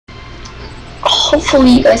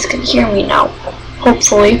hopefully you guys can hear me now.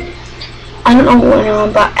 Hopefully. I don't know what went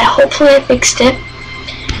on, but hopefully I fixed it.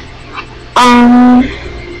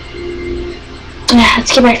 Yeah,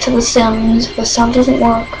 let's get back to the sounds. If the sound doesn't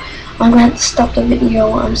work, I'm gonna have to stop the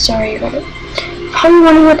video. I'm sorry about it. Probably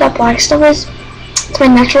wondering what that black stuff is. It's my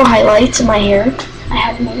natural highlights in my hair. I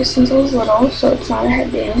haven't noticed since I was little, so it's not a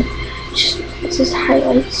headband. It's just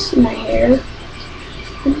highlights in my hair.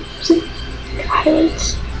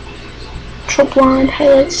 Highlights. Natural blonde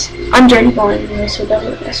highlights. I'm dirty blonde anyway, so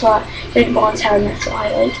that's why dirty blondes have natural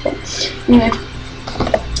highlights. But anyway,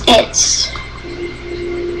 it's.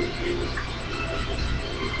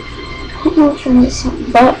 I don't know which one is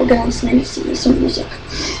something, but we're gonna listen to some music.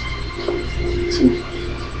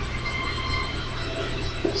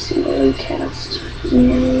 Some webcast.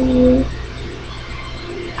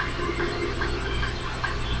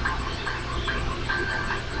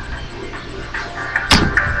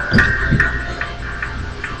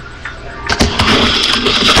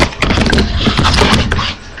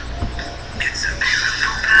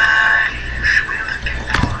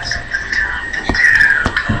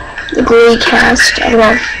 The Glee cast. I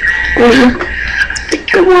love Glee. I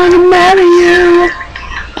think I wanna marry you.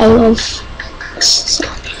 I love this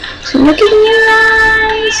song. So look in your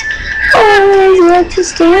eyes. Always like to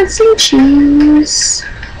dance and choose.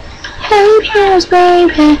 Hey, here's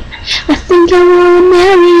baby. I think I wanna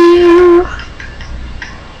marry you.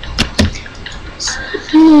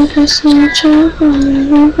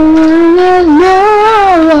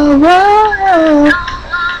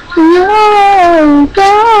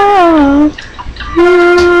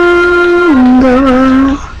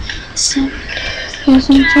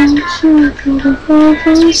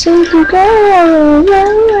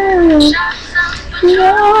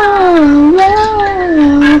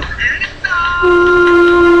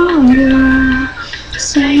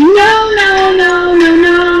 Say no, no, no, no,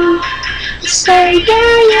 no. Say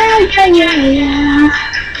yeah, yeah, yeah, yeah, yeah.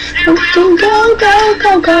 We can go, go,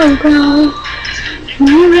 go, go, go. When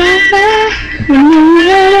you're ready, when you're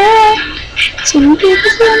ready. Some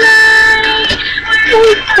people feel like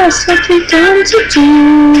we've got something done to do.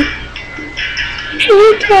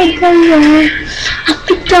 We can't go away. I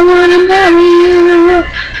think I wanna marry you.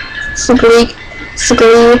 It's the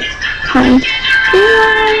Glee kind.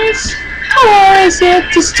 Yes, always at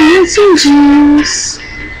this dancing juice.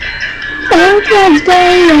 Oh, God,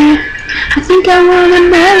 baby, I think I wanna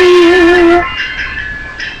marry you.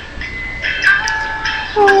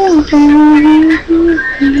 Oh, baby,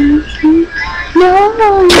 no, no,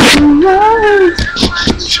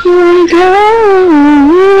 she wanna go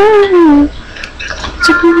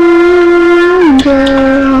to the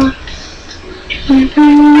girl.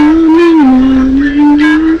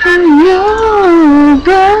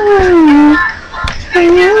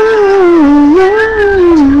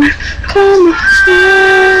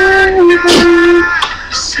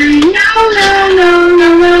 Say no, no, no, no,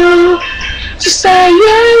 no. Just say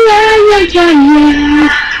yeah, yeah, yeah, yeah, yeah.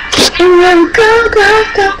 And we'll go, go,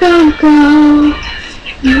 go, go, go.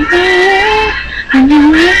 You're ready, and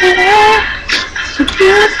you're ready. So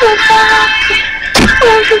beautiful,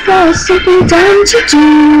 we've got something done to do.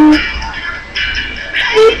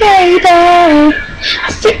 Hey, baby, I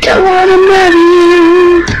think I wanna marry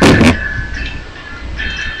you.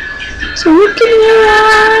 So look in your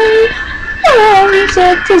eye. Always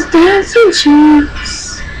at this dancing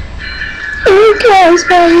juice. Who cares,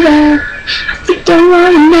 baby? I think I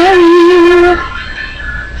wanna marry you.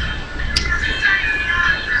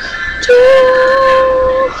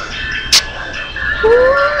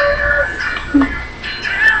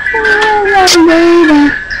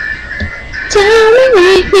 Baby, tell me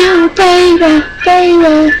right now, baby,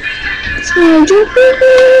 baby. Tell me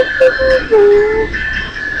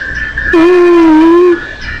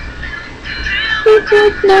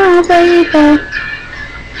good now, baby.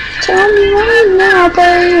 Tell me right now,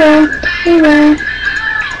 baby, baby.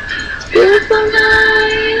 Beautiful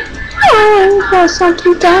night. Oh, we've got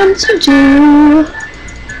something done to do.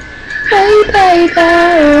 Hey, baby, I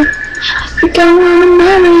think I wanna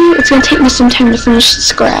marry you. It's gonna take me some time to finish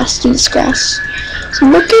this grass, do this grass. So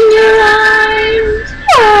look in your eyes.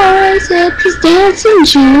 Oh, is it this dancing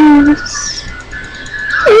juice?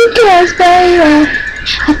 Who cares, baby?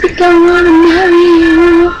 I think I wanna marry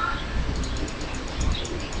you.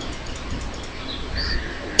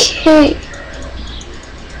 Okay.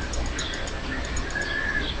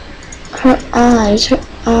 Her eyes,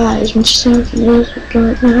 when she said the music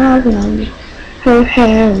don't have on me. Her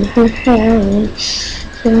hair, around me.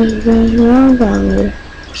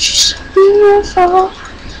 She's so beautiful.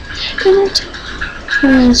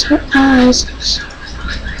 And her eyes,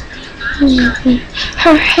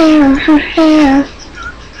 Her hair,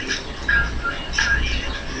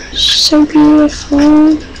 she's so beautiful,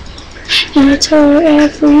 and I tell her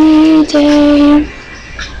every day.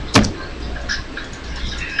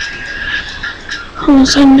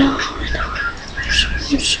 Almost I know,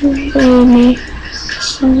 she will believe me.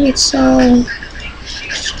 So it's all,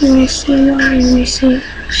 she see,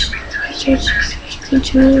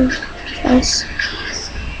 to us,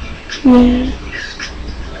 yeah.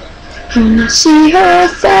 When I see her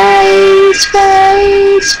face,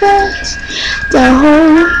 the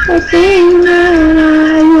whole thing that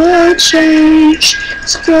I would change.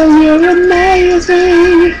 'Cause girl, you're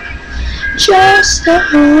amazing, just the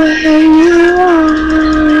way you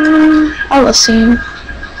are. I love singing.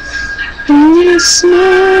 When you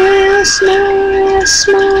smile,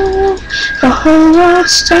 the whole world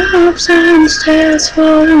stops and stares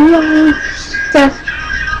for a while.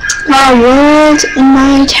 The world in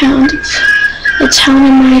my town, the town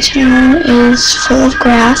in my town is full of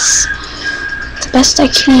grass. The best I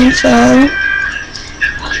can fill.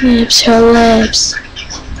 Her lips.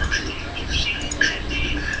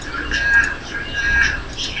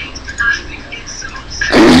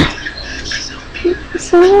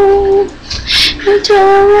 Beautiful, I tell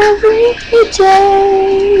her every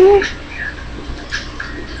day.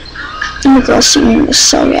 And the girl singing this,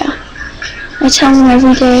 so yeah. I tell them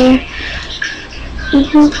every day. I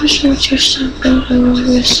hope it's not just something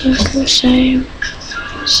we're stuck the same.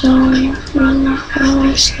 So when I fall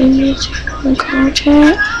asleep to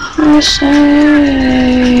contact, I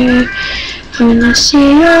say, when I see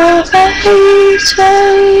your face,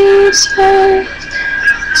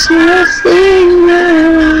 it's nothing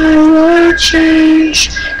that I would change.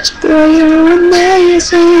 'Cause girl, you're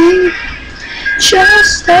amazing,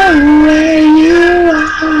 just the way you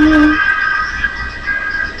are.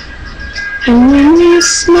 And when you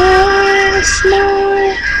smile,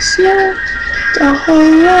 the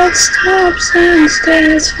whole world stops and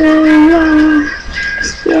stares for a while.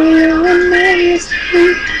 'Cause girl, you're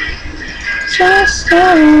amazing, just the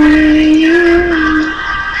way you are.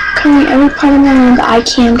 Covering every part of my room that I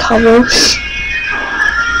can cover.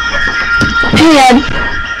 Hey, Ed.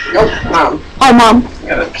 Nope, Mom. Oh, Mom. I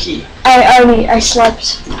gotta pee. I slept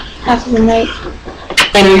half of the night.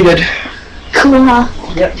 I know you did. Cool, huh?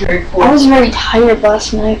 Yep, very cool. I was very tired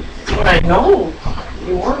last night. I know.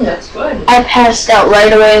 You won, that's good. I passed out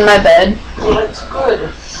right away in my bed. Well, that's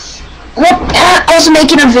good. Yep, I was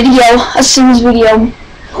making a video, a Sims video.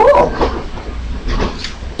 Cool.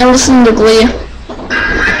 And listening to Glee.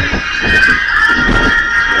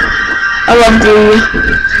 I love Glee.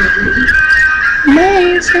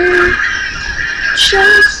 Amazing.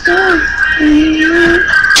 Just the way.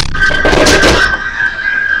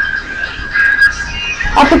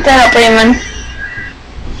 I'll pick that up, Raymond.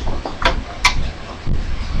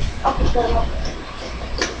 I'll pick that up.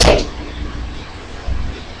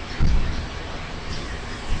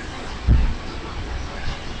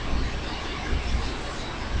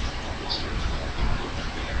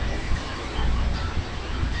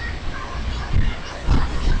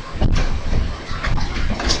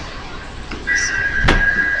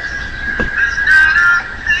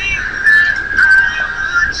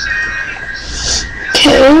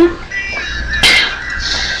 Okay.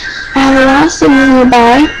 I have a lot of things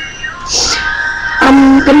nearby. I'm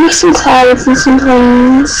gonna make some clouds and some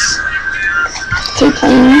planes. 3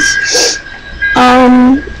 planes.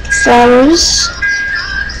 Flowers.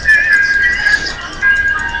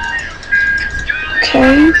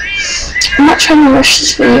 Okay. I'm not trying to rush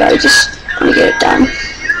this video, I just want to get it done.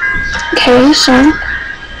 Okay, so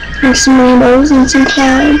make some rainbows and some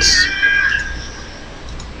clouds.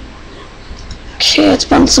 Okay, let's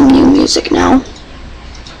put on some new music now.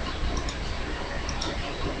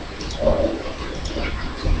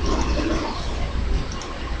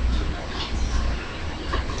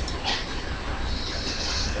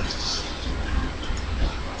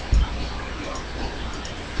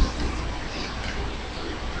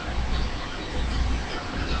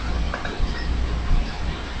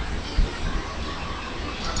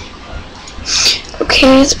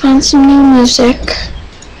 Okay, let's put on some new music.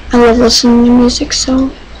 I love listening to music,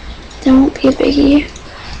 so that won't be a biggie.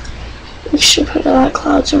 We should put a lot of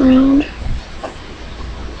clouds around.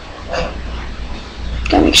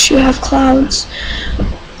 Gotta make sure you have clouds.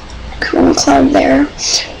 One cloud there.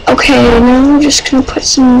 Okay, now we're just gonna put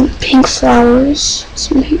some pink flowers.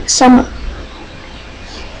 Some.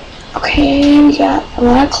 Okay, we got a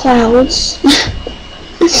lot of clouds.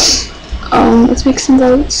 Let's make some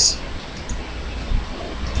boats.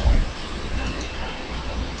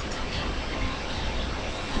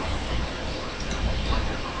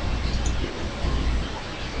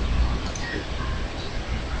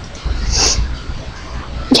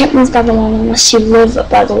 can't move by the water unless you live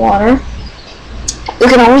by the water. You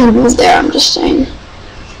can always move there, I'm just saying.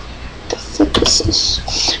 The flip is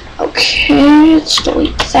this. Okay, let's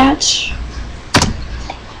delete that.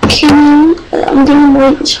 Okay, I'm gonna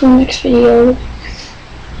wait until the next video.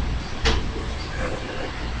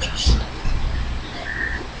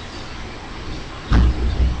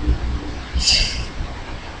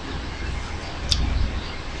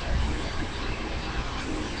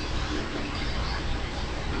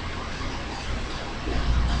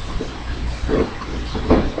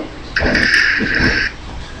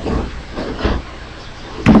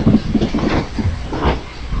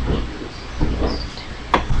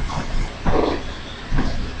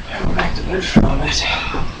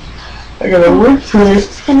 I gotta work for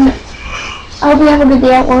it. And I hope you have a good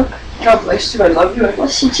day at work. God bless you. I love you.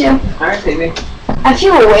 Bless you too. Alright, baby. I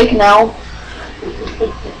feel awake now.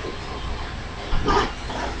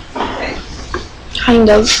 Kind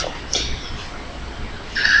of.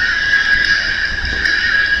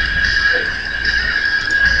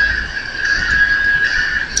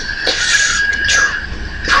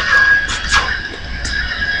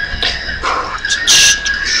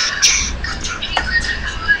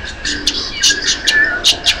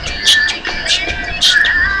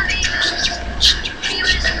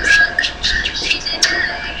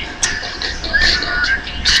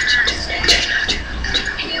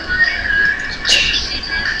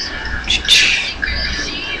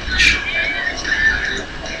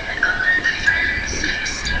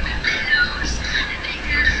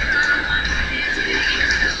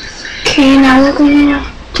 Okay, now we're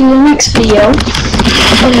gonna do the next video.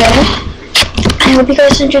 Okay. I hope you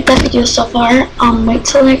guys enjoyed that video so far. Wait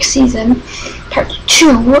till next season, part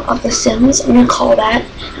 2 of The Sims. I'm gonna call that.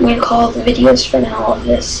 I'm gonna call the videos for now of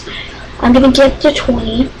this. I'm gonna get to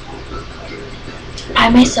 20 by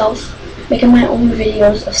myself, making my own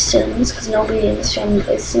videos of Sims, because nobody in this family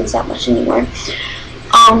plays Sims that much anymore.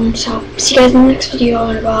 So see you guys in the next video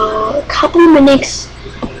in about a couple of minutes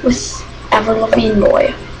with Ever Loving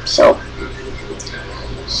Boy. So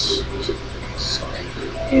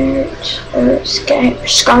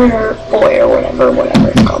Scar Boy or whatever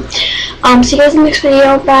it's called. See you guys in the next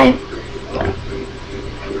video. Bye.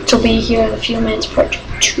 Which will be here in a few minutes, part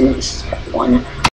 2. This is part 1.